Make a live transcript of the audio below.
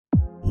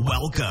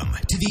Welcome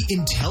to the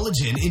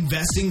Intelligent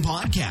Investing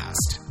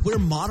Podcast, where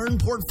modern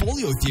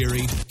portfolio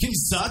theory can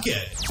suck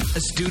it.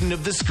 A student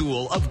of the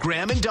School of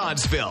Graham and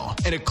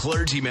Doddsville and a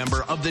clergy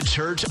member of the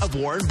Church of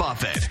Warren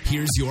Buffett.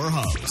 Here's your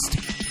host,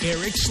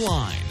 Eric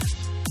Schlein.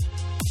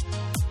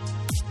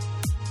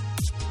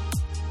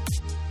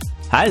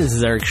 Hi, this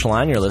is Eric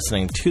Schlein. You're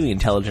listening to the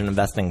Intelligent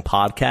Investing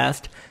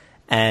Podcast.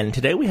 And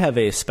today we have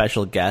a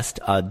special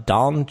guest,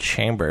 Don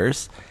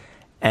Chambers.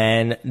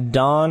 And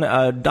Don,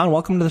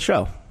 welcome to the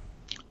show.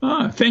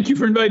 Thank you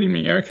for inviting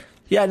me, Eric.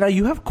 Yeah, now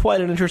you have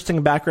quite an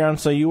interesting background.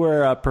 So you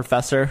were a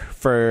professor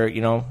for,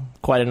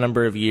 quite a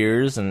number of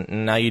years,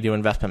 and now you do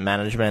investment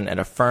management at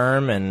a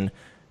firm, and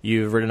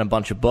you've written a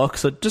bunch of books.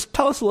 So just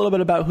tell us a little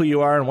bit about who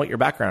you are and what your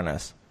background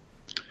is.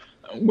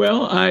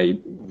 Well, I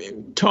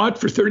taught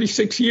for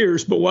 36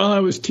 years, but while I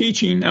was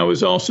teaching, I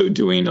was also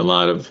doing a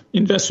lot of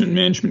investment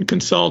management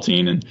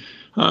consulting and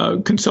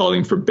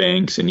consulting for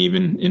banks, and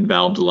even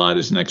involved a lot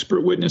as an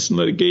expert witness in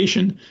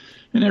litigation.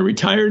 And I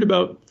retired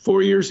about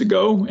 4 years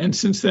ago, and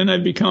since then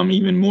I've become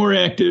even more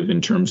active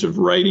in terms of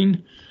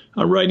writing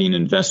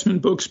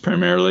investment books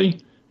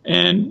primarily,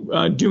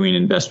 and doing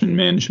investment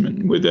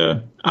management with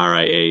a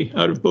RIA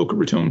out of Boca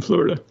Raton,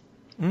 Florida.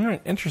 All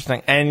right,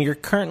 interesting. And you're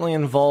currently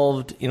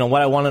involved,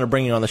 what I wanted to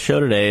bring you on the show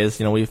today is,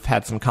 we've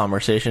had some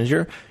conversations.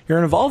 You're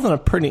involved in a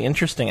pretty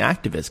interesting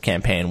activist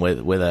campaign with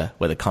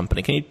a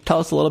company. Can you tell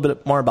us a little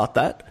bit more about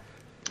that?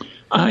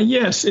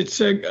 Yes, it's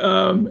a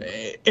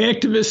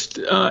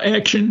activist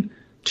action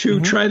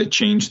to try to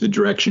change the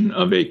direction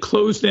of a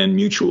closed-end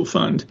mutual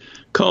fund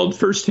called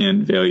First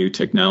Hand Value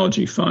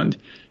Technology Fund.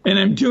 And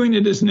I'm doing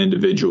it as an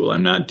individual.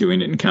 I'm not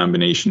doing it in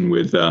combination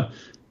with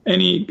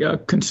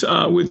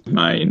with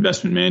my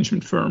investment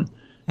management firm.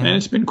 And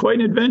it's been quite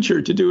an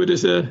adventure to do it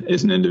as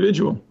an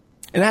individual.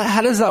 And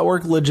how does that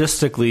work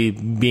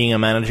logistically, being a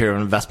manager of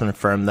an investment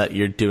firm, that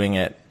you're doing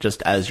it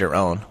just as your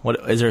own?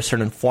 What is there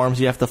certain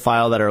forms you have to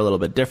file that are a little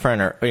bit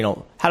different,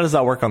 or how does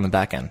that work on the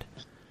back end?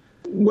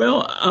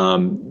 Well,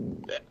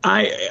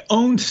 I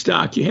own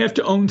stock. You have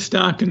to own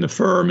stock in the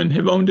firm, and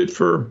have owned it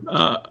for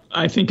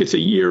I think it's a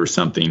year or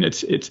something.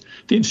 It's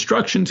the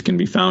instructions can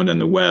be found on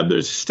the web.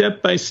 There's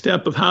step by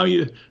step of how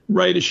you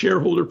write a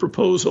shareholder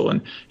proposal,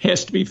 and it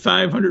has to be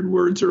 500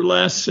 words or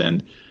less,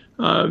 and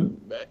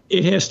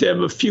it has to have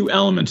a few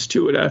elements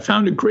to it. I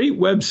found a great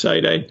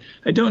website.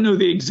 I don't know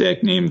the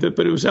exact name of it,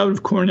 but it was out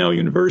of Cornell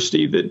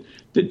University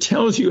that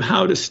tells you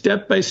how to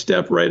step by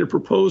step write a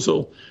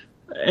proposal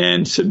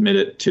and submit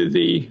it to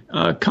the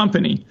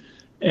company.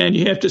 And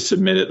you have to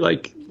submit it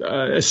like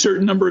a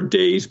certain number of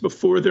days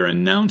before their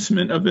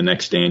announcement of the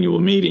next annual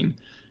meeting.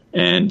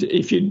 And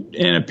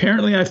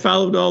apparently I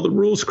followed all the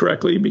rules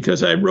correctly,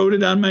 because I wrote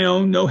it on my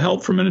own, no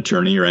help from an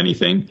attorney or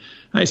anything.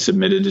 I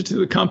submitted it to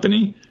the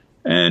company,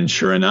 and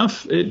sure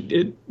enough,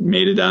 it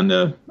made it on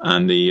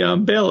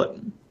the ballot.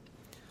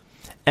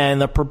 And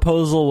the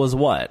proposal was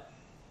what?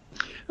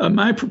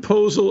 My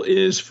proposal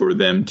is for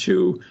them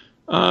to,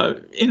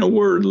 in a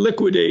word,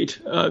 liquidate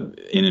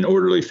in an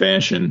orderly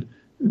fashion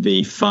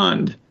the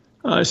fund,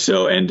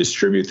 and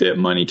distribute that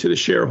money to the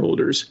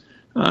shareholders.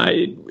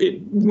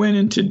 It went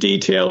into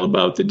detail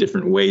about the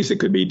different ways it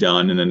could be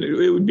done, and then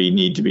it would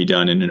need to be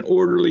done in an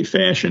orderly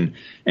fashion.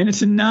 And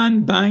it's a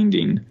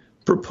non-binding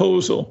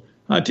proposal.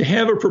 To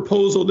have a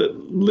proposal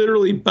that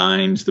literally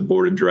binds the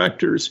board of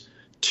directors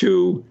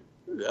to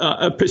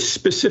a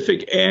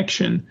specific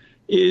action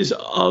is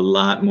a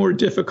lot more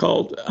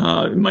difficult.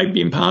 It might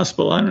be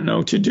impossible,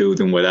 to do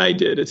than what I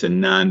did. It's a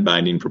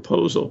non-binding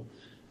proposal.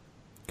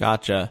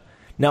 Gotcha.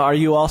 Now, are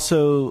you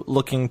also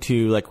looking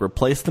to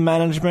replace the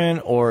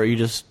management, or are you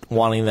just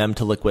wanting them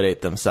to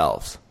liquidate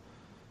themselves?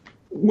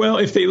 Well,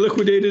 if they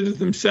liquidated it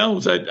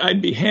themselves,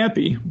 I'd be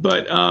happy.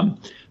 But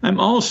I'm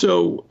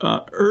also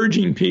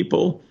urging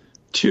people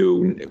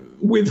to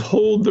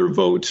withhold their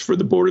votes for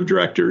the board of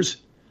directors,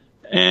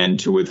 and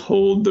to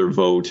withhold their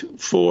vote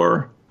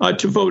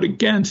to vote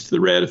against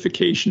the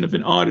ratification of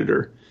an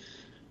auditor.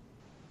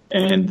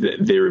 And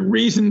the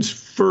reasons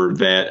for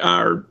that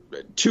are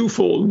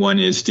twofold. One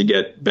is to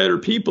get better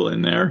people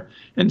in there,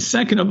 and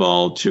second of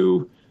all,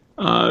 to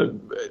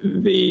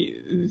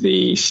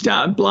the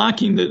stop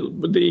blocking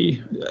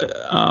the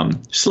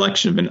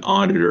selection of an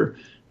auditor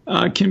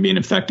can be an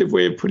effective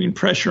way of putting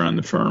pressure on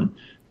the firm,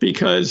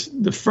 because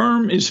the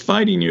firm is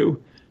fighting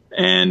you,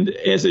 and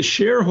as a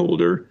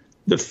shareholder,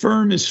 the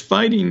firm is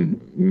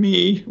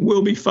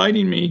will be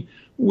fighting me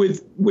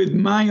with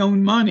my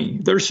own money.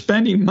 They're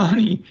spending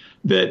money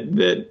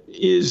that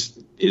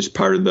is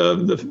part of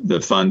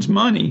the fund's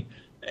money,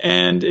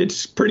 and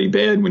it's pretty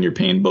bad when you're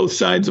paying both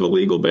sides of a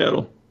legal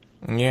battle.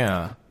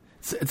 Yeah,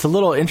 it's a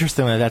little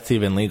interesting that that's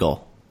even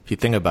legal if you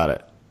think about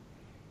it.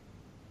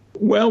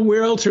 Well,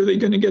 where else are they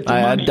going to get the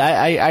money?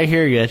 I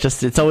hear you.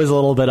 It's always a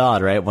little bit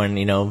odd, right? When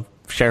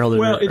shareholders.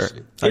 Well,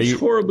 it's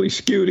horribly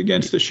skewed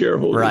against the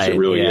shareholders. Right, it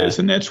really yeah. is,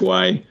 and that's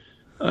why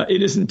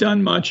it isn't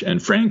done much.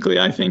 And frankly,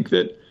 I think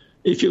that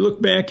if you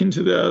look back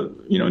into the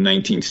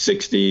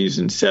 1960s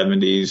and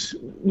 70s,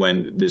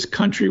 when this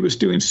country was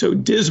doing so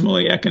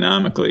dismally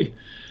economically,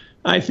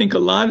 I think a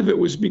lot of it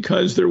was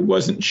because there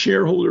wasn't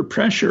shareholder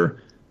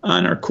pressure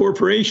on our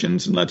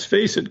corporations. And let's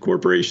face it,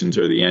 corporations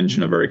are the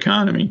engine of our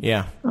economy,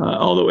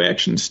 although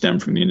actions stem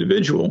from the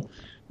individual.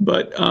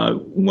 But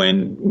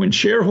when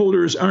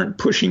shareholders aren't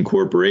pushing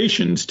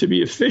corporations to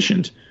be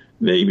efficient,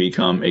 they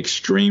become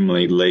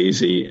extremely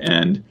lazy.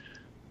 And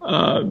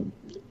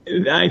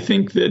I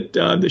think that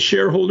the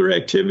shareholder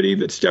activity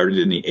that started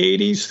in the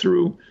 80s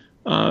through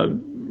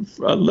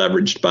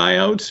leveraged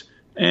buyouts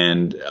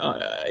and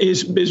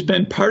has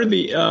been part of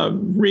the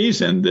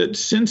reason that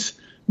since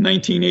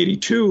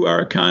 1982,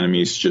 our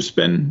economy's just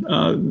been,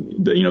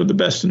 the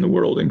best in the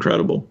world.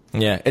 Incredible.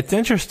 Yeah, it's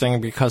interesting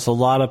because a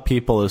lot of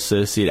people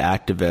associate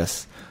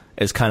activists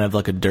as kind of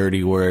like a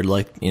dirty word,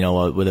 like,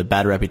 with a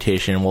bad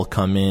reputation, will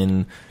come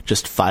in,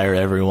 just fire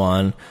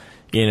everyone.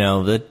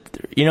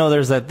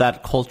 There's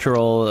that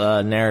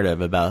cultural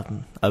narrative about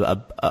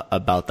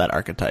that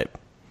archetype.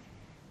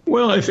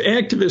 Well, if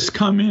activists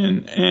come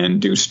in and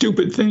do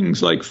stupid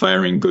things like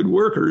firing good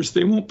workers,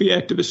 they won't be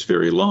activists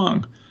very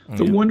long.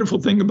 The wonderful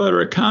thing about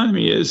our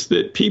economy is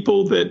that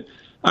people that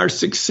are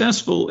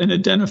successful in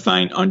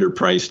identifying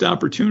underpriced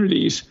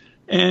opportunities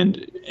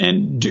and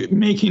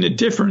making a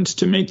difference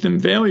to make them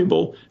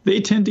valuable,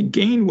 they tend to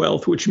gain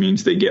wealth, which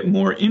means they get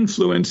more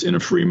influence in a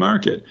free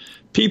market.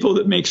 People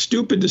that make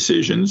stupid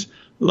decisions,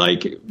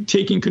 like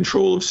taking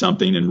control of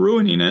something and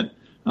ruining it,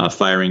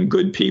 firing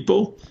good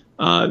people,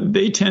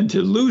 they tend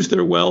to lose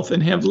their wealth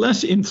and have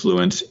less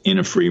influence in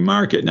a free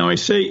market. Now, I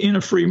say in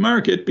a free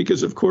market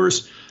because, of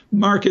course,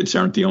 markets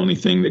aren't the only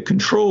thing that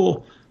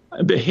control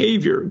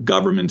behavior.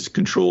 Governments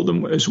control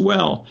them as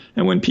well.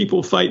 And when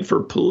people fight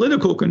for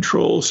political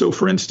control, so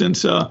for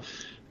instance,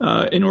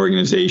 an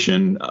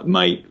organization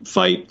might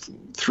fight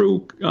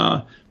through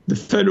the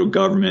federal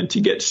government to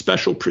get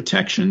special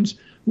protections,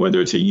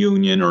 whether it's a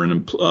union or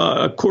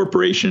a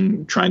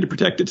corporation trying to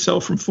protect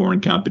itself from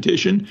foreign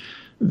competition.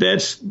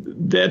 That's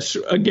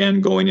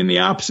again going in the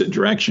opposite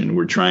direction.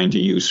 We're trying to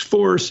use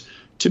force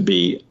to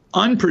be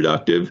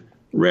unproductive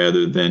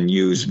rather than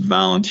use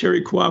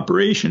voluntary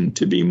cooperation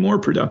to be more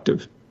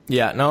productive.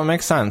 Yeah, no, it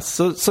makes sense.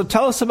 So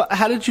tell us about,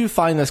 how did you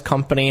find this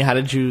company? How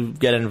did you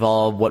get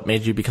involved? What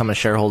made you become a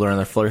shareholder in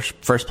the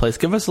first place?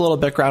 Give us a little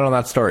background on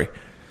that story.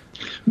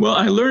 Well,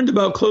 I learned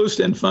about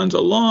closed-end funds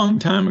a long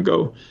time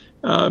ago,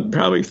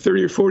 probably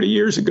 30 or 40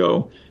 years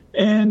ago,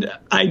 and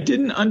I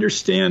didn't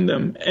understand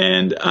them.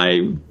 And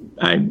I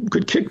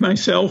could kick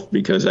myself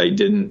because I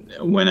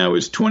didn't, when I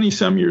was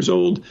 20-some years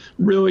old,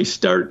 really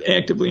start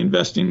actively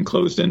investing in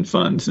closed-end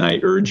funds. And I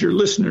urge your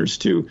listeners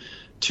to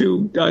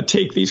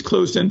take these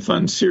closed-end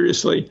funds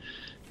seriously.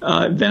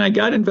 Then I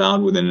got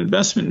involved with an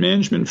investment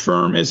management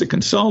firm as a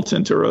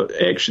consultant, or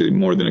actually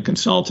more than a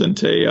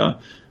consultant, a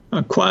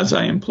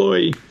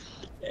quasi-employee,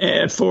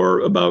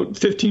 for about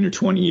 15 or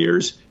 20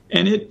 years.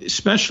 And it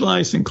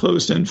specialized in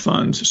closed-end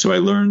funds. So I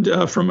learned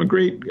from a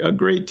great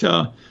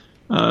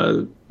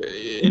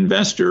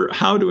investor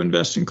how to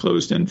invest in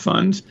closed-end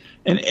funds.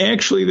 And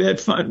actually,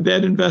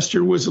 that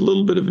investor was a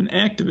little bit of an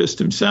activist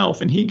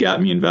himself, and he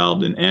got me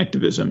involved in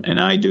activism. And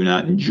I do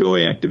not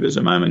enjoy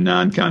activism. I'm a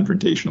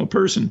non-confrontational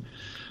person.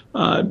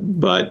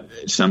 But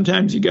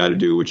sometimes you got to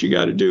do what you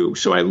got to do.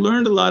 So I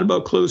learned a lot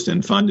about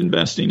closed-end fund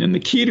investing. And the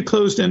key to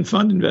closed-end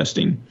fund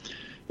investing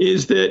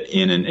is that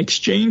in an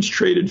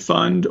exchange-traded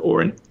fund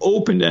or an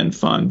open-end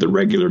fund, the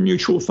regular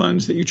mutual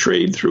funds that you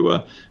trade through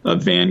a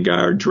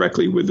Vanguard,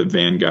 directly with a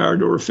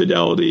Vanguard or a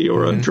Fidelity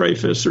or a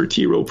Dreyfus or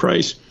T. Rowe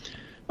Price,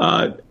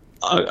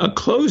 a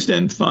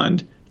closed-end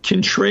fund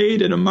can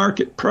trade at a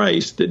market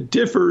price that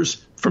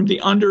differs from the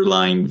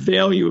underlying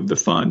value of the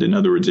fund. In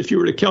other words, if you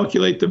were to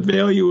calculate the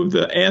value of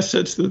the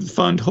assets that the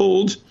fund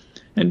holds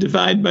and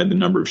divide by the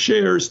number of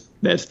shares,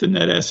 that's the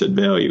net asset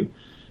value.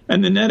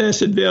 And the net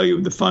asset value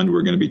of the fund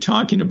we're going to be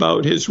talking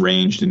about has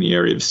ranged in the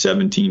area of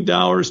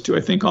 $17 to,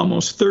 I think,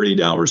 almost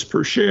 $30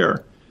 per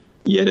share.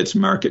 Yet its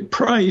market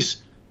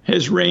price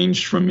has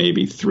ranged from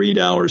maybe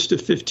 $3 to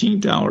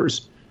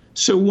 $15.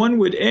 So one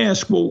would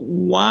ask, well,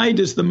 why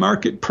does the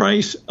market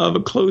price of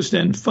a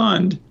closed-end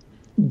fund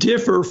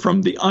differ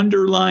from the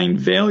underlying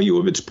value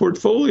of its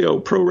portfolio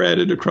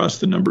prorated across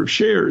the number of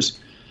shares?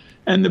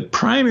 And the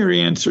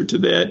primary answer to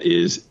that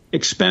is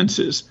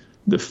expenses.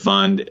 The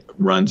fund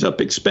runs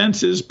up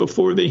expenses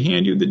before they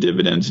hand you the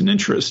dividends and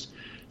interest.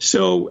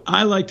 So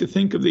I like to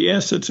think of the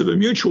assets of a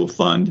mutual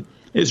fund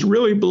as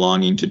really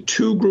belonging to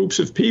two groups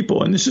of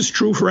people. And this is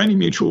true for any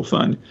mutual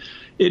fund.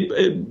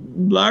 It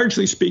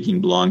largely speaking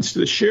belongs to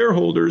the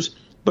shareholders,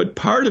 but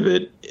part of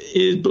it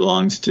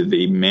belongs to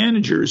the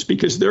managers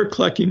because they're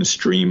collecting a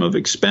stream of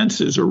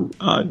expenses, or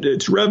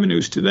it's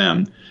revenues to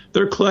them.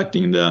 They're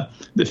collecting the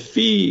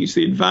fees,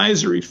 the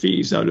advisory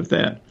fees out of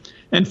that.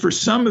 And for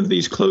some of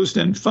these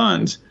closed-end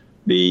funds,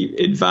 the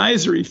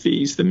advisory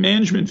fees, the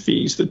management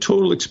fees, the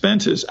total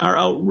expenses are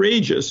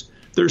outrageous.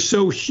 They're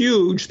so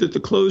huge that the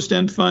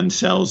closed-end fund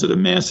sells at a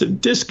massive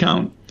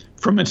discount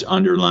from its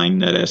underlying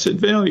net asset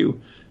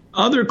value.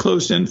 Other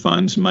closed-end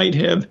funds might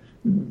have,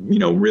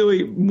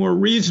 really more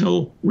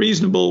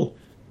reasonable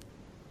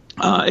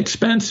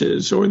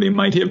expenses, or they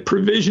might have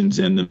provisions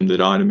in them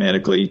that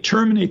automatically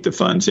terminate the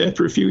funds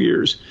after a few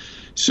years.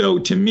 So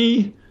to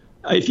me,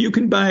 if you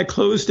can buy a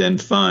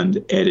closed-end fund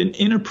at an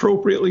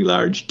inappropriately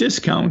large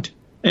discount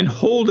and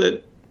hold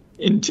it,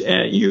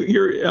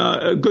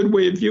 a good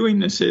way of viewing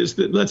this is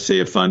that, let's say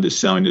a fund is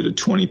selling at a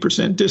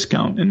 20%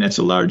 discount, and that's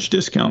a large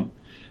discount.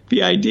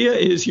 The idea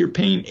is you're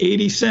paying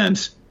 80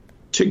 cents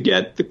to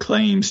get the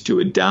claims to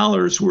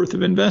 $1 worth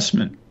of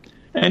investment.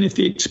 And if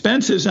the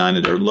expenses on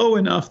it are low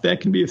enough,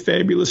 that can be a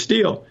fabulous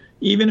deal.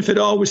 Even if it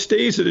always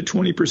stays at a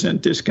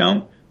 20%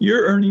 discount,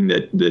 you're earning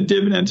the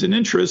dividends and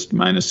interest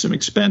minus some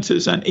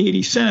expenses on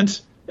 80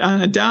 cents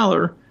on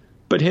 $1,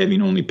 but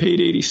having only paid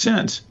 80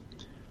 cents.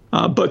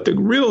 But the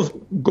real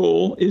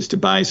goal is to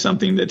buy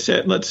something that's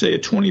at, let's say, a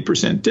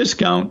 20%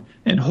 discount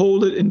and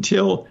hold it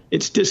until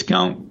its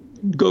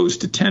discount goes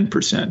to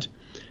 10%.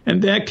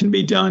 And that can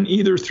be done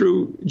either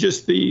through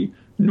just the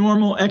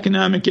normal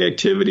economic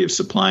activity of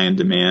supply and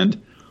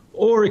demand,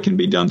 or it can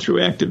be done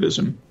through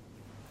activism.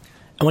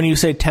 And when you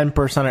say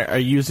 10%, are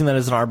you using that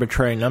as an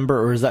arbitrary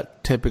number, or is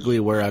that typically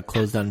where a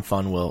closed-end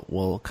fund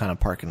will kind of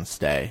park and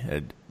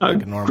stay?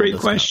 Like a great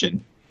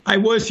question. I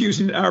was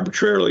using it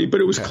arbitrarily,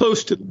 but it was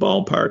close to the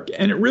ballpark.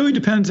 And it really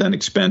depends on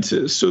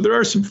expenses. So there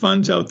are some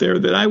funds out there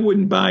that I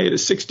wouldn't buy at a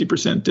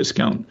 60%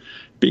 discount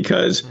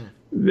because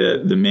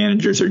the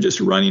managers are just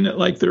running it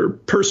like their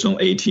personal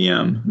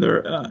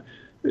ATM.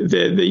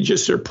 They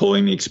just are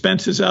pulling the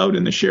expenses out,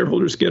 and the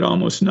shareholders get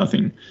almost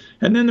nothing.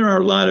 And then there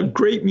are a lot of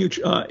great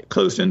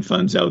closed-end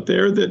funds out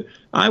there that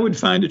I would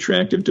find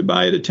attractive to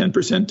buy at a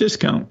 10%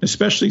 discount,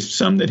 especially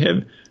some that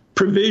have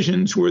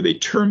provisions where they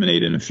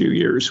terminate in a few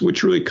years,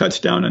 which really cuts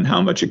down on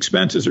how much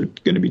expenses are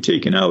going to be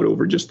taken out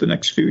over just the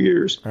next few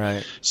years.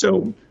 Right.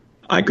 So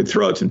I could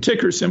throw out some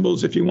ticker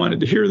symbols if you wanted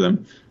to hear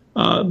them.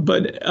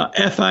 But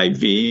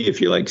FIV, if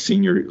you like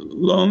senior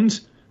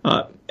loans,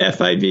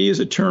 FIV is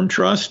a term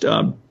trust.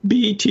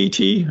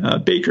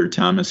 BTT, Baker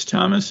Thomas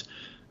Thomas,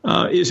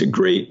 is a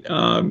great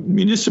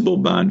municipal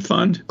bond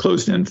fund,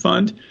 closed-end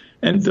fund.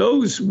 And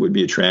those would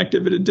be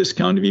attractive at a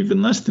discount of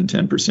even less than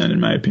 10%, in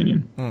my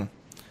opinion.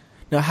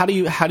 Now, how do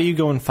you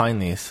go and find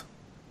these?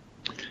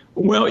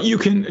 Well, you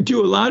can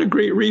do a lot of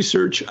great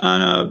research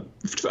on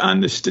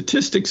the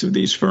statistics of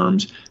these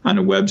firms on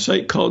a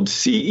website called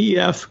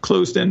CEF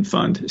Closed End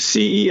Fund,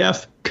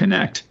 CEF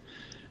Connect.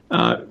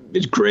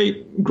 It's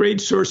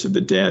great source of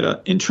the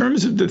data. In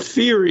terms of the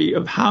theory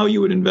of how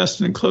you would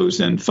invest in a closed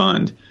end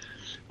fund,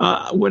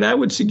 what I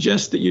would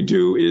suggest that you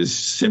do is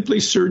simply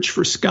search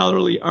for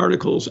scholarly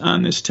articles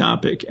on this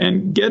topic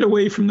and get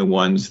away from the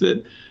ones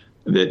that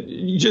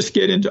you just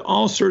get into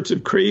all sorts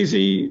of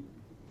crazy,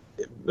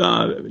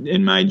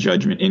 in my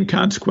judgment,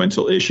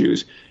 inconsequential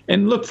issues,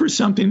 and look for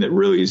something that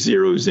really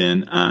zeroes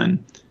in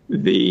on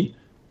the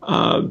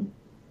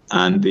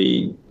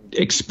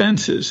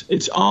expenses.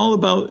 It's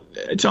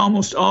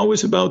almost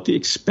always about the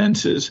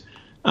expenses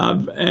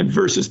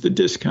versus the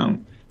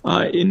discount.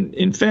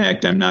 In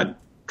fact, I'm not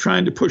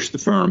trying to push the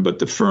firm, but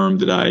the firm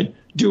that I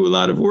do a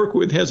lot of work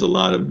with has a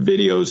lot of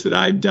videos that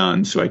I've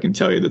done, so I can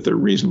tell you that they're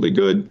reasonably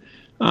good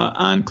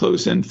on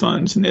closed-end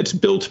funds, and that's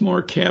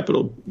Biltmore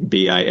Capital,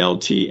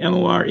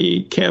 Biltmore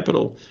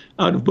Capital,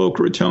 out of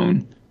Boca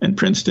Raton and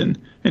Princeton.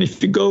 And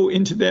if you go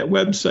into that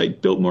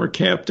website,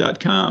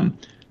 biltmorecap.com,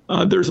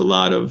 there's a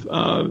lot of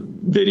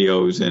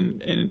videos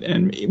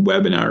and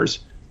webinars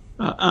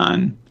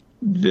on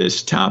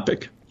this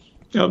topic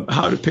of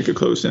how to pick a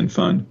closed-end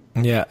fund.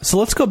 Yeah. So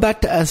let's go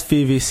back to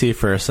SVVC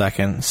for a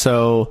second.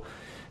 So,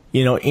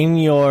 in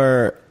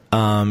your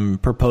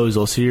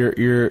proposal, so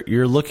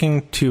you're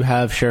looking to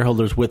have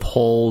shareholders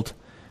withhold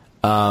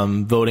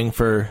voting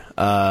for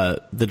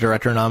the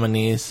director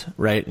nominees,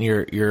 right? And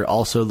you're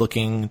also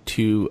looking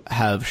to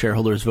have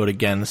shareholders vote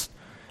against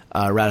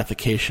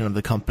ratification of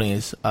the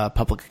company's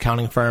public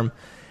accounting firm,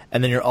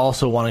 and then you're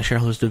also wanting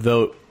shareholders to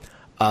vote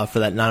for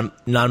that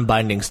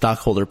non-binding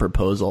stockholder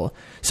proposal.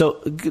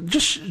 So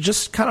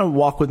just kind of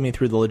walk with me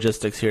through the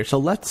logistics here. So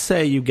let's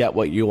say you get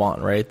what you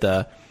want, right?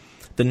 The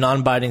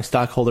non-binding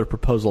stockholder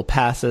proposal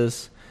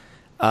passes.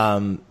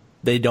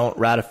 They don't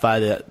ratify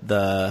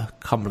the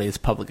company's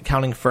public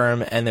accounting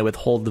firm, and they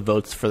withhold the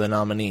votes for the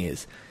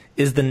nominees.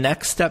 Is the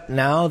next step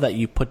now that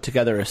you put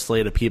together a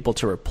slate of people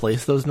to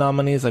replace those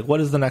nominees? Like, what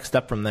is the next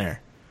step from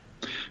there?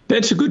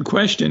 That's a good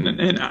question,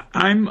 and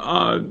I'm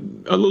a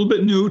little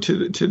bit new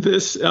to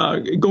this,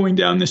 going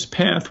down this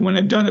path. When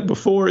I've done it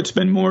before, it's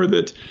been more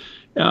that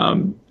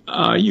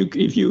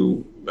if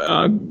you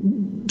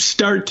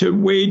start to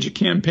wage a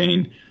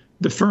campaign,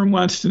 the firm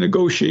wants to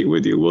negotiate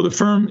with you. Well, the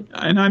firm,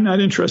 and I'm not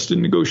interested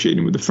in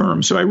negotiating with the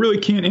firm, so I really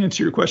can't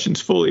answer your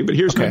questions fully, but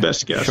here's my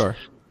best guess. Sure.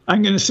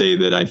 I'm going to say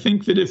that I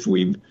think that if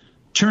we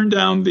turn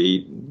down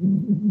the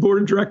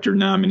board of director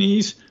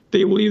nominees,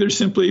 they will either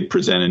simply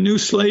present a new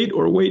slate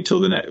or wait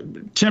till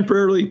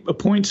temporarily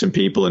appoint some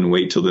people and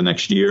wait till the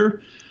next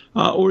year,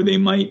 or they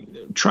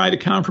might try to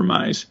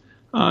compromise.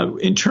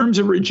 In terms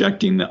of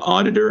rejecting the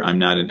auditor, I'm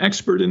not an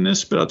expert in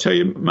this, but I'll tell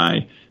you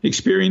my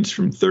experience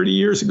from 30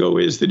 years ago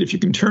is that if you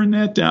can turn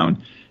that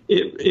down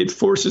it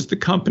forces the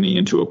company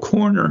into a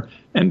corner,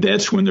 and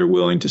that's when they're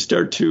willing to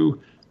start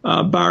to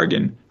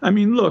bargain. I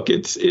mean, look,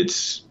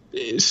 it's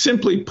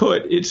simply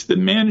put, it's the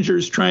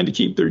managers trying to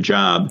keep their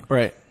job,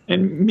 right,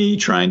 and me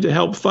trying to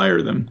help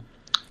fire them.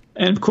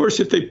 And of course,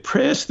 if they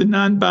pass the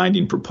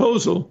non-binding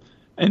proposal,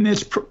 and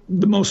that's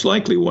the most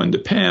likely one to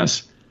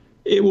pass,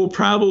 it will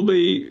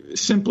probably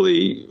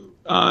simply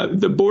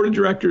the board of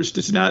directors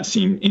does not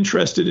seem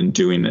interested in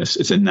doing this.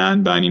 It's a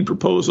non-binding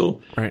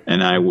proposal, right,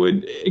 and I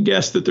would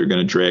guess that they're going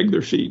to drag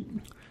their feet.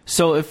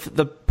 So if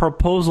the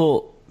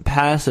proposal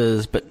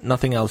passes but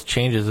nothing else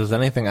changes, does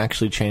anything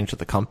actually change at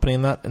the company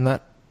in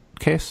that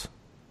case?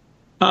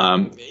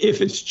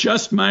 If it's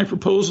just my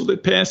proposal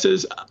that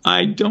passes,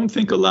 I don't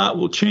think a lot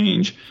will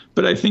change,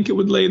 but I think it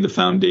would lay the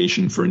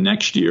foundation for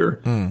next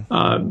year.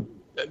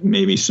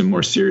 Maybe some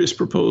more serious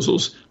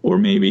proposals, or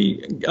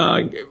maybe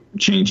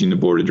changing the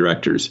board of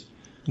directors.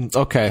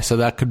 Okay, so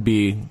that could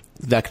be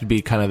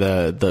kind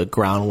of the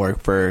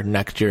groundwork for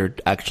next year,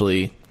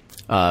 actually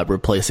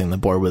replacing the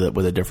board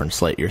with a different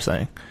slate. You're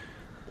saying?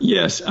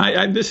 Yes,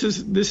 this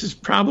is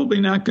probably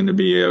not going to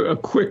be a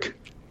quick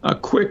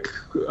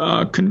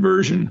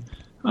conversion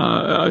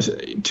of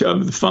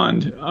the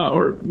fund,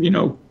 or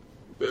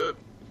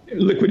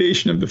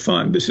liquidation of the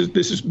fund. This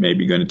is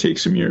maybe going to take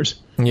some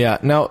years. Yeah.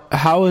 Now,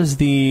 does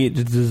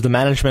the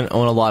management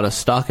own a lot of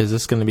stock? Is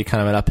this going to be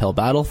kind of an uphill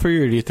battle for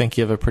you, or do you think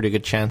you have a pretty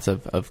good chance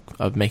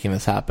of making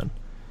this happen?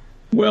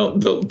 Well,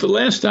 the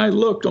last I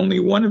looked,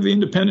 only one of the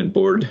independent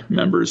board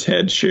members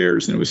had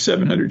shares, and it was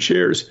 700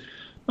 shares.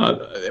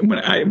 When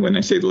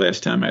I say the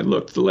last time I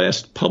looked, the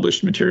last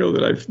published material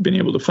that I've been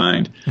able to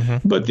find.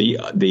 Mm-hmm. But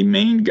the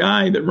main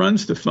guy that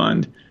runs the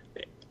fund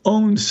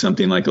owns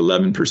something like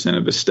 11%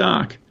 of the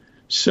stock.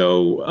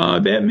 So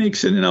that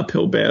makes it an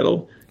uphill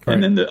battle. Right.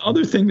 And then the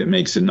other thing that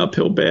makes it an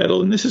uphill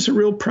battle, and this is a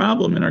real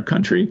problem in our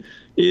country,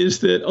 is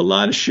that a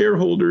lot of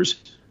shareholders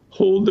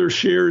hold their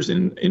shares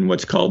in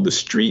what's called the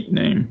street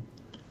name.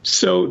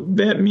 So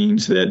that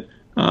means that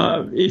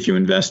if you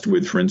invest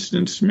with, for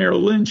instance,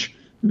 Merrill Lynch,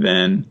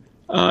 then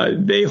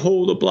they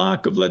hold a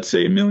block of, let's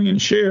say, 1 million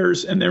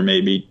shares, and there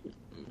may be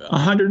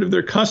 100 of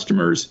their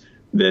customers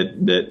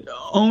that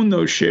own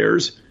those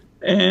shares.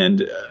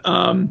 And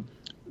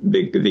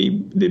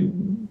the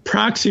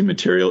proxy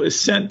material is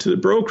sent to the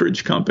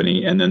brokerage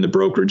company, and then the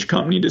brokerage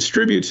company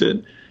distributes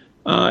it.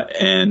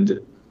 And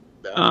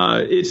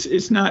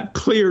it's not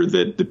clear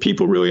that the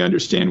people really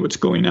understand what's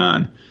going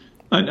on.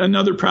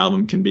 Another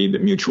problem can be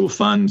that mutual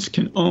funds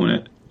can own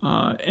it.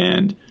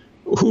 And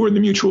who are the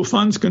mutual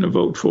funds going to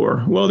vote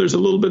for? Well, there's a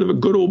little bit of a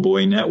good old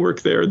boy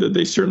network there that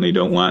they certainly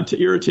don't want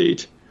to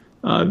irritate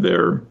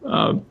their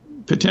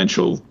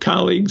potential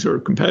colleagues or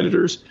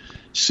competitors.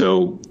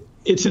 So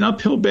it's an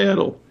uphill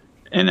battle.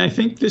 And I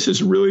think this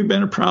has really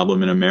been a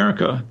problem in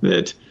America,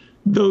 that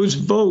those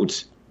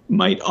votes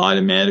might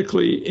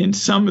automatically, in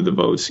some of the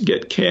votes,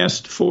 get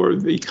cast for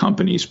the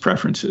company's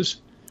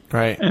preferences.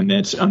 Right. And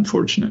that's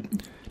unfortunate.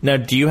 Now,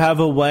 do you have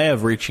a way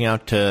of reaching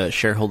out to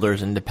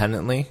shareholders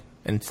independently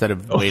instead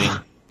of waiting?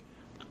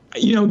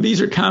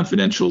 These are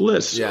confidential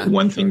lists. Yeah,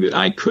 One thing that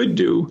I could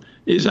do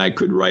is I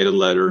could write a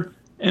letter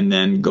and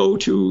then go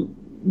to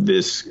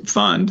this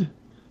fund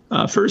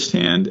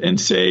firsthand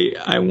and say,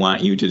 I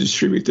want you to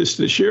distribute this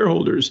to the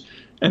shareholders.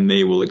 And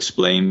they will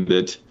explain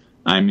that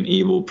I'm an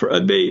evil.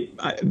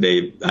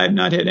 I've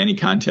not had any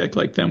contact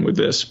like them with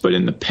this. But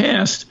in the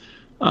past,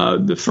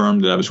 the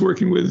firm that I was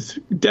working with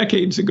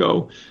decades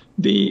ago,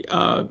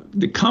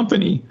 the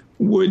company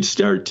would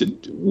start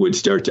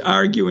to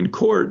argue in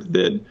court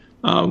that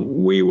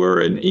we were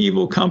an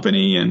evil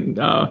company, and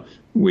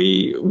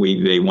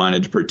they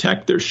wanted to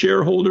protect their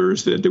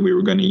shareholders, that we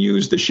were going to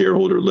use the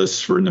shareholder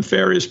lists for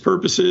nefarious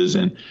purposes.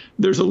 And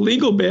there's a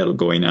legal battle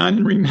going on.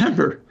 And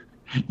remember,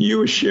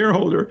 you, a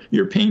shareholder,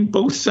 you're paying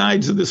both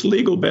sides of this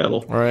legal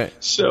battle. Right.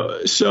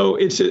 So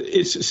it's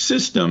a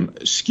system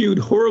skewed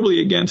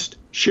horribly against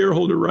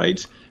shareholder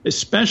rights,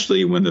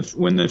 especially when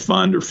the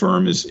fund or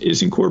firm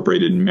is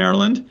incorporated in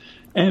Maryland,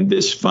 and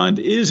this fund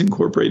is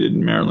incorporated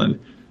in Maryland.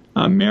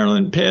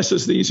 Maryland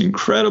passes these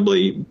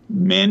incredibly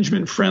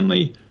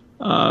management-friendly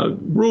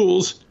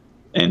rules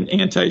and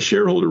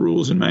anti-shareholder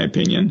rules, in my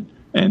opinion,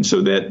 and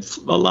so that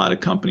a lot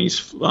of companies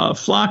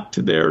flock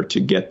to there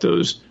to get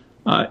those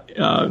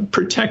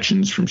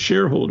protections from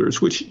shareholders,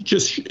 which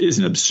just is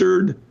an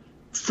absurd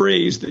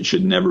phrase that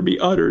should never be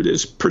uttered,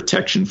 as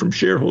protection from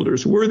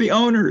shareholders. We're the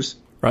owners.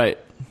 Right.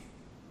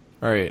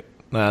 All right.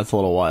 That's a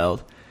little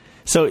wild.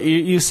 So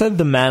you said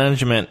the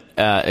management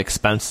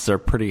expenses are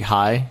pretty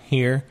high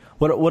here.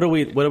 What are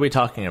we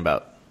talking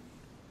about?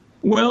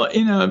 Well,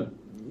 in a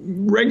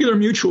regular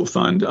mutual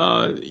fund,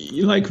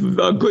 like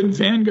a good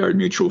Vanguard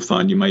mutual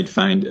fund, you might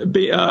find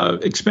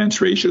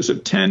expense ratios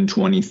of 10,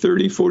 20,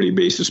 30, 40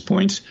 basis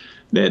points.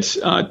 That's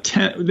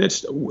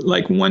that's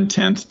like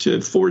 1/10 to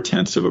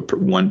 4/10 of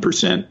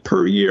 1%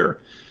 per year.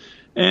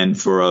 And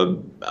for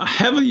a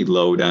heavy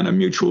load on a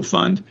mutual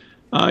fund,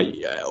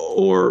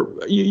 or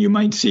you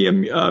might see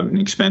an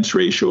expense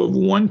ratio of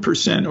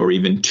 1% or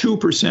even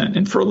 2%.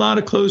 And for a lot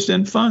of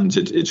closed-end funds,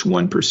 it's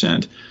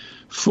 1%.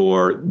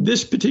 For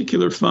this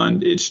particular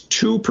fund, it's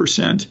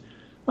 2%.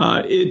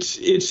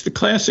 It's the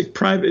classic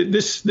private.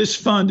 This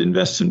fund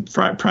invests in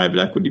private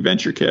equity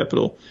venture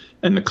capital,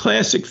 and the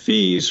classic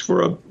fees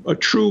for a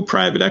true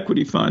private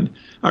equity fund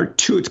are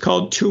two. It's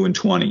called 2 and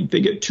 20. They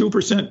get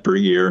 2% per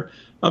year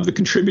of the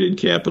contributed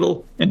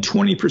capital and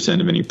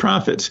 20% of any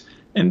profits,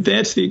 and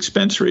that's the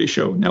expense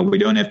ratio. Now we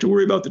don't have to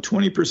worry about the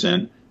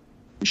 20%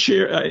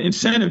 share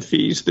incentive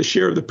fees, the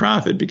share of the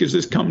profit, because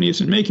this company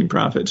isn't making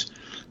profits.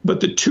 But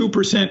the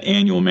 2%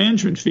 annual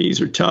management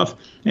fees are tough.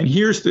 And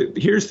here's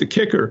the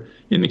kicker.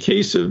 In the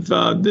case of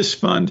this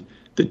fund,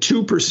 the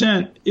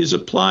 2% is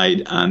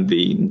applied on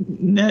the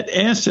net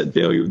asset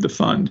value of the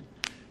fund.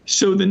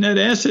 So the net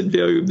asset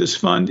value of this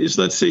fund is,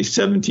 let's say,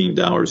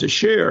 $17 a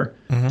share.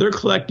 Mm-hmm. They're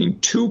collecting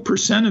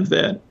 2% of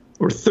that,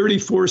 or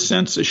 34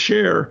 cents a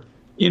share,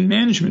 in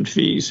management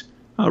fees,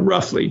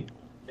 roughly.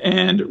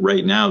 And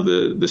right now,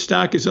 the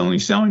stock is only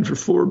selling for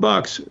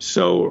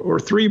 $4, or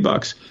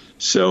 $3.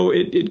 So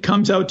it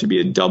comes out to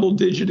be a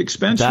double-digit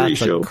expense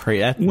ratio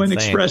when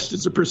expressed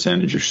as a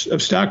percentage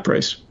of stock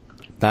price.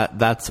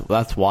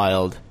 That's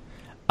wild.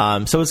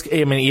 So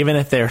even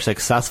if they're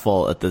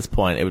successful at this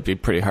point, it would be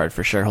pretty hard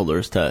for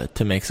shareholders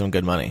to make some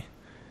good money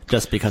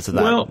just because of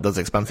those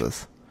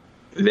expenses.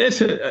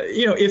 That's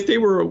if they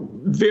were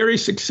very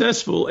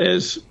successful,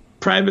 as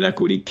private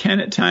equity can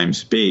at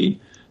times be,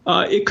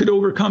 it could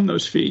overcome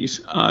those fees.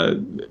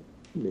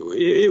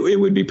 It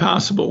would be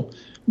possible.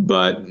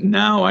 But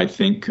now I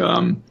think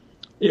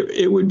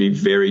it would be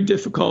very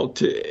difficult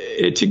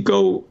to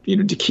go,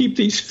 to keep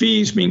these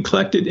fees being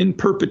collected in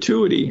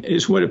perpetuity,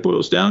 is what it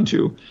boils down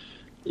to,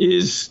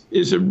 is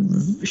a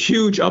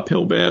huge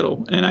uphill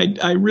battle. And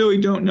I really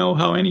don't know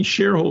how any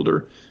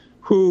shareholder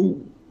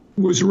who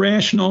was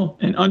rational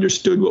and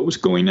understood what was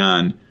going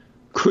on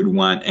could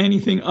want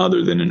anything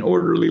other than an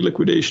orderly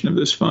liquidation of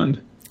this fund.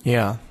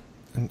 Yeah,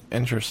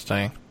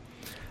 interesting.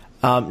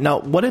 Now,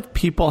 what if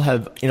people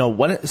have,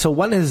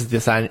 when is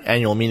this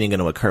annual meeting going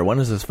to occur? When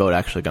is this vote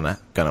actually going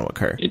to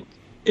occur?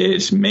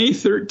 It's May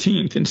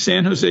 13th in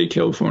San Jose,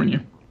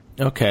 California.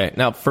 Okay.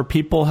 Now, for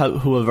people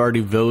who have already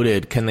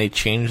voted, can they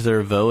change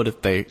their vote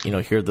if they,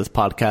 hear this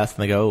podcast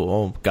and they go,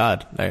 oh,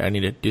 God, I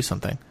need to do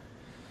something?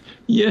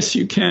 Yes,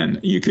 you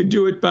can. You could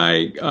do it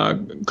by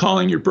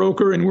calling your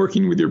broker and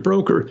working with your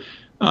broker.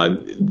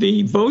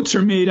 The votes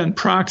are made on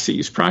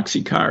proxy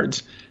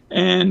cards,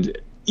 and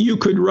you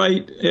could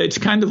write, it's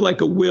kind of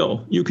like a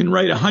will. You can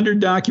write 100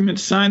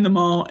 documents, sign them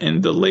all,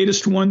 and the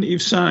latest one that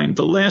you've signed,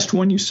 the last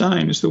one you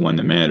sign, is the one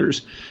that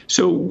matters.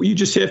 So you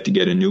just have to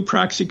get a new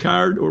proxy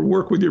card, or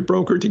work with your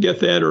broker to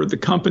get that, or the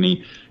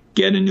company,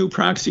 get a new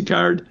proxy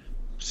card,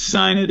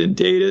 sign it and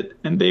date it,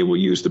 and they will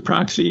use the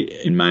proxy,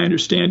 in my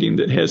understanding,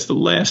 that has the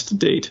last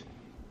date.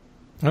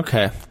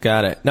 Okay,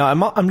 got it.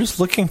 Now, I'm just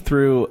looking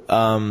through,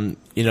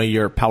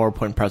 your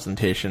PowerPoint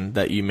presentation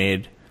that you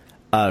made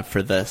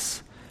for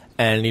this.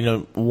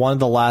 And, one of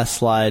the last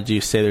slides, you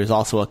say there's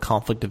also a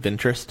conflict of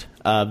interest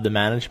of the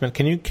management.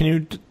 Can you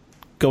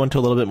go into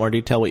a little bit more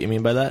detail what you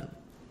mean by that?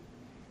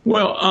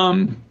 Well,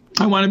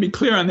 I want to be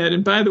clear on that.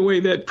 And by the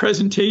way, that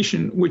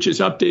presentation, which is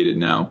updated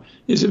now,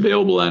 is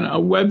available on a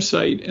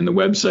website. And the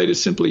website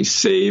is simply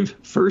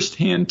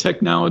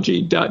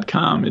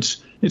saveFirstHandTechnology.com.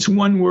 It's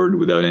one word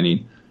without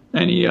any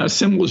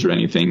symbols or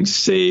anything,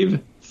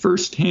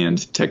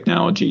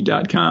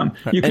 saveFirstHandTechnology.com.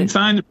 You can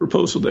find the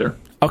proposal there.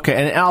 Okay,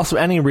 and also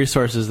any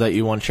resources that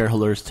you want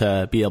shareholders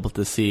to be able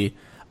to see,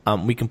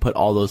 we can put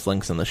all those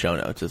links in the show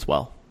notes as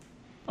well.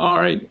 All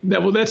right.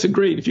 That's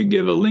great. If you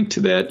give a link to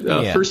that,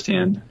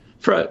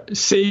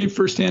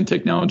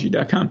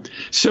 saveFirstHandTechnology.com.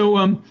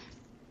 So,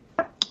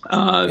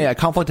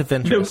 conflict of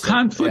interest. The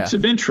conflicts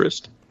of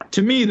interest.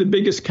 To me, the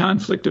biggest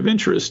conflict of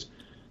interest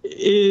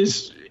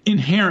is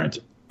inherent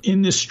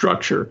in this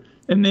structure,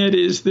 and that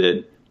is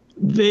that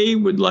they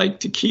would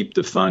like to keep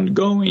the fund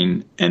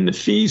going and the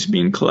fees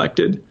being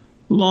collected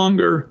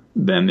longer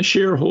than the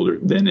shareholder,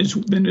 than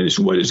is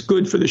what is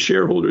good for the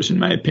shareholders, in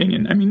my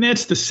opinion. I mean,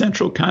 that's the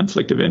central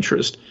conflict of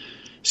interest.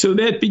 So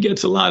that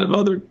begets a lot of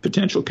other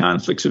potential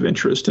conflicts of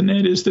interest, and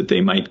that is that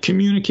they might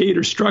communicate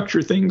or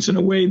structure things in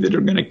a way that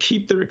are going to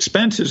keep their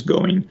expenses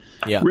going,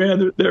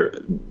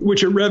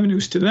 which are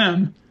revenues to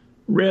them,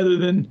 rather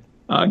than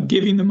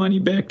giving the money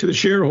back to the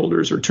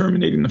shareholders or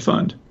terminating the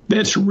fund.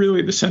 That's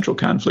really the central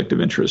conflict of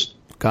interest.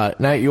 Got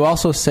it. Now, you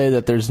also say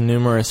that there's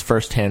numerous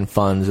first-hand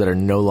funds that are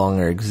no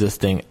longer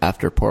existing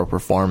after poor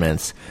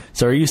performance.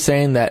 So are you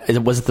saying that,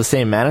 was it the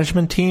same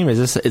management team?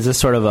 Is this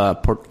sort of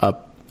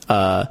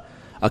a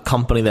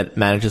company that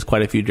manages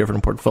quite a few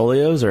different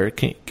portfolios, or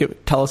can you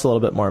tell us a little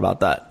bit more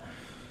about that?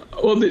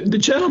 Well, the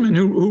gentleman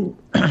who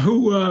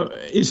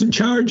is in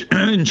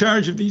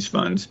charge of these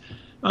funds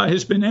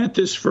has been at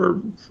this for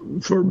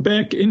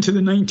back into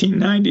the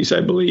 1990s,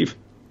 I believe.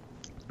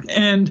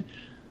 And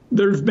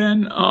there have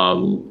been,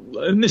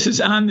 and this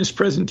is on this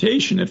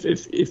presentation,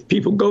 if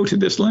people go to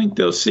this link,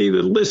 they'll see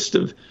the list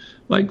of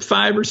like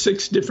 5 or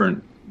 6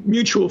 different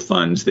mutual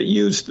funds that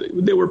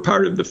were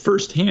part of the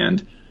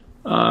first-hand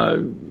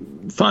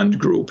fund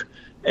group.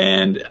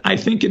 And I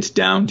think it's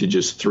down to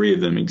just 3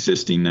 of them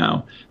existing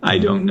now. I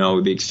don't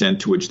know the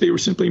extent to which they were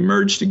simply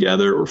merged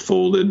together or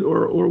folded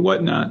or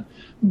whatnot.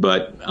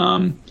 But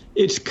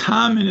it's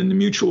common in the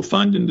mutual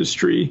fund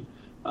industry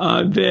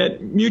that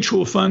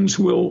mutual funds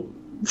will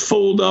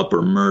fold up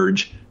or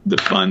merge the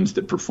funds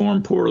that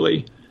perform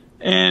poorly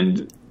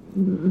and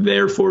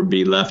therefore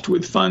be left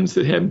with funds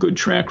that have good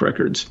track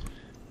records.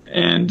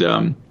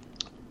 And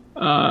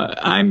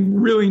I'm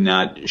really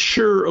not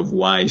sure of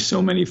why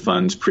so many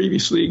funds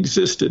previously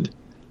existed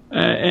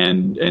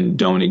and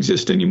don't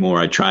exist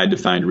anymore. I tried to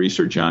find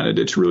research on it.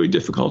 It's really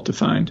difficult to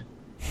find.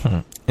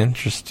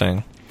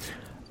 Interesting.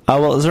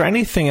 Well, is there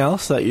anything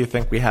else that you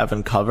think we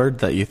haven't covered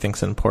that you think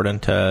is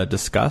important to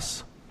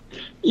discuss?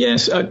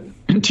 Yes.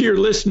 To your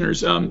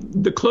listeners,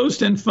 the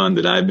closed-end fund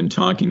that I've been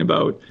talking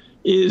about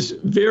is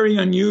very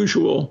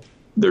unusual.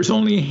 There's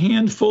only a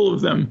handful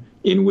of them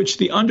in which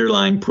the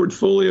underlying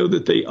portfolio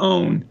that they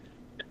own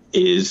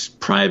is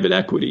private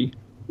equity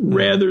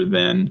rather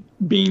than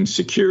being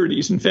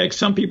securities. In fact,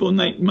 some people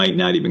might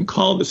not even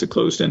call this a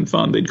closed-end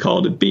fund. They'd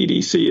call it a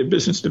BDC, a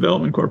Business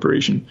Development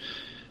Corporation.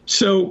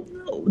 So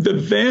the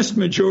vast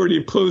majority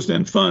of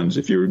closed-end funds,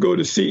 if you were to go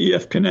to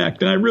CEF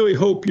Connect, and I really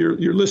hope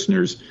your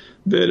listeners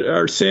that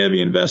are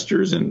savvy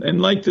investors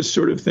and like this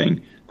sort of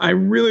thing, I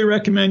really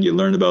recommend you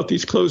learn about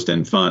these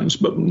closed-end funds.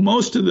 But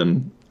most of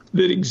them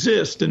that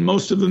exist and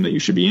most of them that you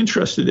should be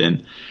interested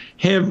in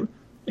have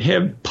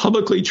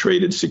publicly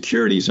traded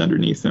securities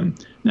underneath them.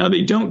 Now,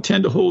 they don't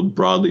tend to hold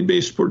broadly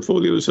based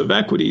portfolios of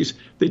equities.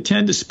 They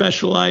tend to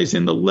specialize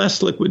in the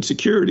less liquid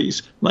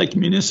securities like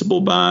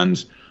municipal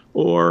bonds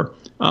or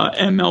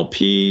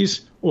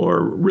MLPs or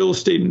real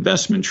estate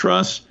investment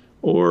trusts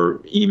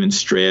or even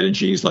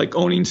strategies like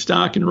owning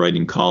stock and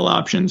writing call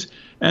options.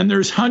 And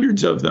there's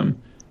hundreds of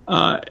them.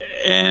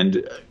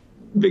 And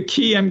the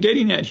key I'm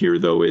getting at here,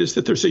 though, is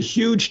that there's a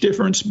huge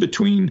difference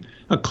between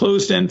a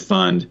closed-end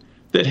fund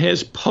that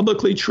has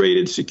publicly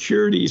traded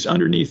securities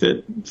underneath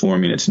it,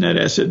 forming its net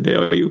asset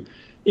value,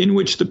 in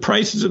which the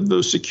prices of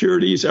those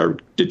securities are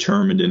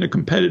determined in a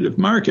competitive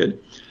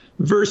market,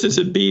 versus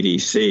a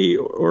BDC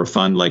or a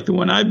fund like the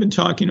one I've been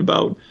talking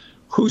about,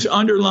 whose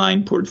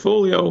underlying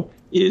portfolio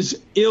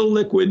is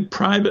illiquid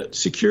private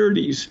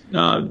securities,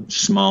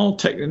 small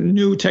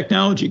new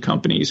technology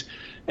companies.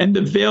 And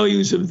the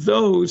values of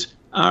those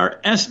are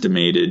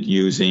estimated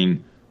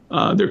using,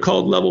 they're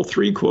called level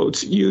 3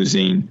 quotes,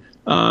 using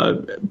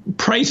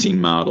pricing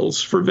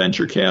models for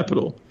venture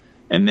capital.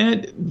 And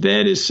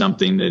that is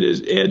something that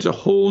adds a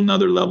whole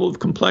nother level of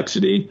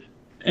complexity.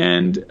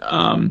 And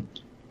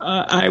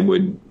I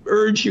would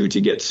urge you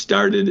to get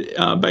started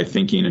by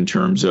thinking in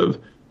terms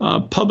of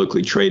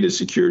publicly traded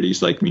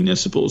securities like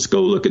municipals.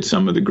 Go look at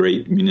some of the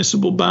great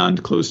municipal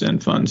bond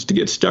closed-end funds to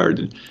get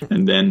started.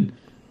 And then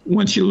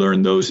once you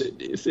learn those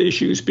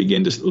issues,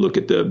 begin to look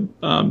at the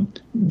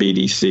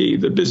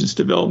BDC, the Business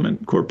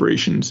Development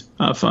Corporation's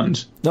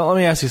funds. Now, let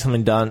me ask you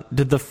something, Don.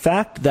 Did the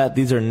fact that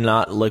these are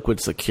not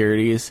liquid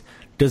securities,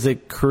 does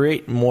it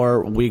create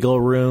more wiggle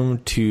room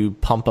to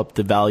pump up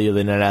the value of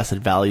the net asset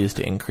values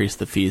to increase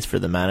the fees for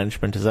the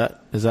management? Is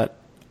that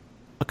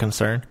a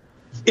concern?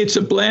 It's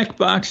a black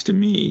box to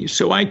me,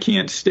 so I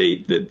can't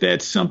state that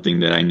that's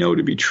something that I know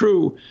to be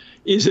true.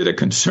 Is it a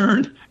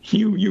concern?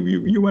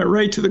 You went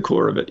right to the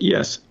core of it.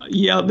 Yes.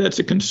 Yeah, that's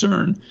a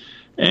concern.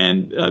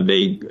 And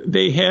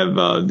they have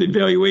the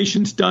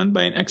evaluations done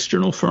by an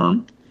external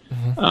firm,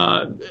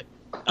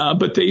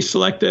 but they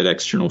select that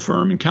external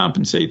firm and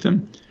compensate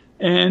them.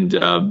 And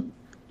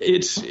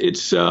it's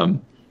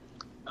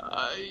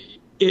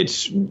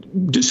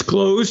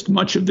disclosed.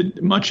 Much of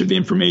the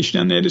information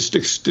on that is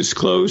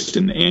disclosed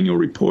in the annual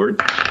report.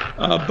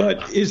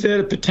 But is that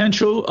a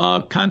potential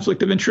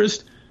conflict of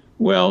interest?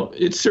 Well,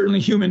 it's certainly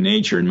human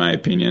nature, in my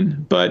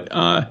opinion, but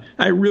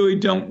I really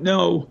don't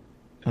know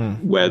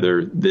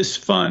whether this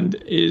fund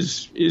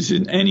is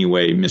in any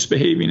way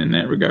misbehaving in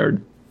that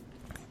regard.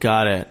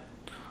 Got it.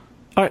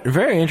 All right,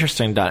 very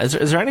interesting, Don.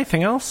 Is there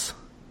anything else?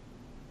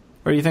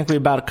 Or do you think we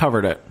about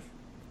covered it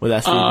with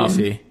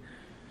SVBC?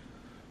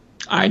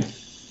 I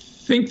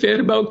think that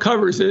about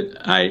covers it.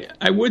 I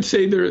would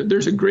say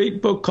there's a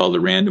great book called The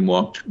Random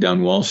Walk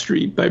Down Wall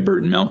Street by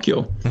Burton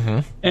Malkiel.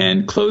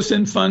 And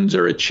closed-end funds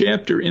are a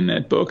chapter in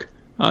that book,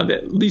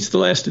 at least the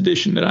last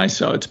edition that I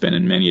saw. It's been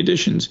in many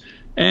editions.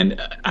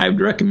 And I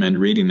would recommend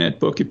reading that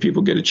book if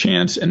people get a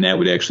chance, and that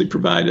would actually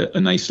provide a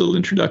nice little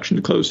introduction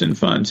to closed-end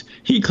funds.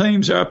 He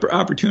claims our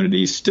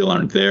opportunities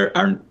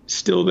aren't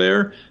still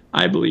there.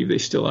 I believe they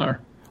still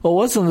are. Well,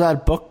 wasn't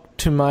that book,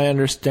 to my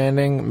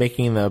understanding,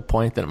 making the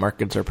point that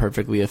markets are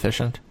perfectly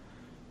efficient?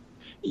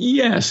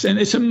 Yes, and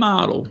it's a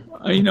model.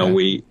 Okay. You know,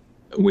 we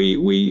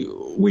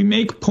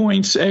make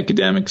points,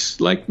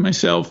 academics like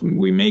myself,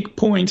 we make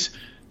points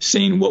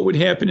saying what would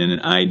happen in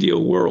an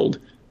ideal world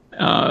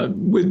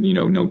with,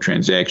 no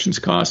transactions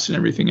costs and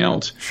everything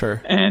else.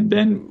 Sure. And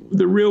then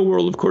the real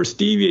world, of course,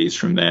 deviates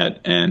from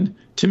that. And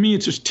to me,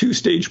 it's a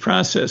two-stage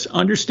process.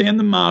 Understand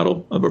the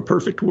model of a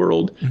perfect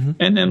world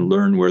and then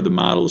learn where the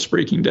model is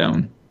breaking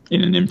down.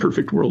 in an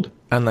imperfect world.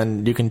 And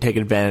then you can take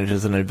advantage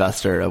as an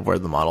investor of where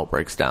the model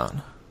breaks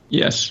down.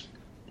 Yes.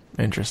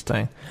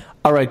 Interesting.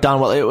 All right, Don.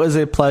 Well, it was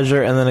a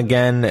pleasure. And then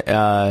again,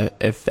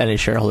 if any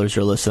shareholders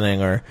are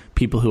listening or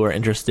people who are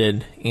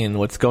interested in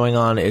what's going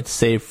on, it's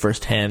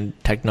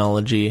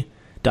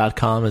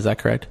saveFirstHandTechnology.com. Is that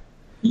correct?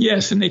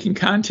 Yes, and they can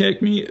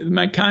contact me.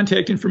 My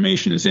contact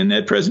information is in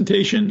that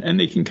presentation, and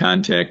they can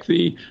contact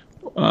the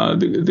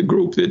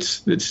group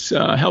that's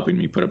helping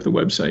me put up the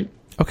website.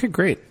 Okay,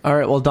 great. All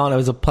right. Well, Don, it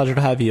was a pleasure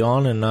to have you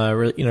on, and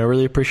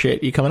really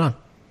appreciate you coming on.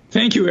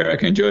 Thank you,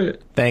 Eric. I enjoyed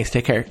it. Thanks.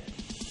 Take care.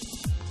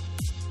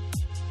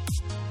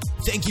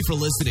 Thank you for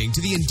listening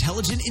to the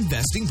Intelligent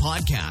Investing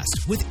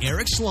Podcast with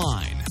Eric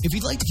Schlein. If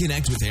you'd like to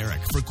connect with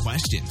Eric for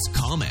questions,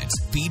 comments,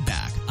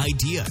 feedback,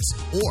 ideas,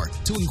 or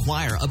to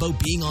inquire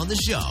about being on the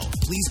show,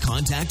 please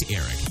contact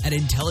Eric at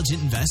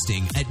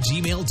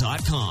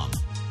intelligentinvesting@gmail.com.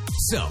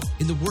 So,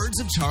 in the words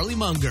of Charlie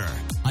Munger,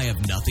 I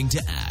have nothing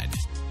to add.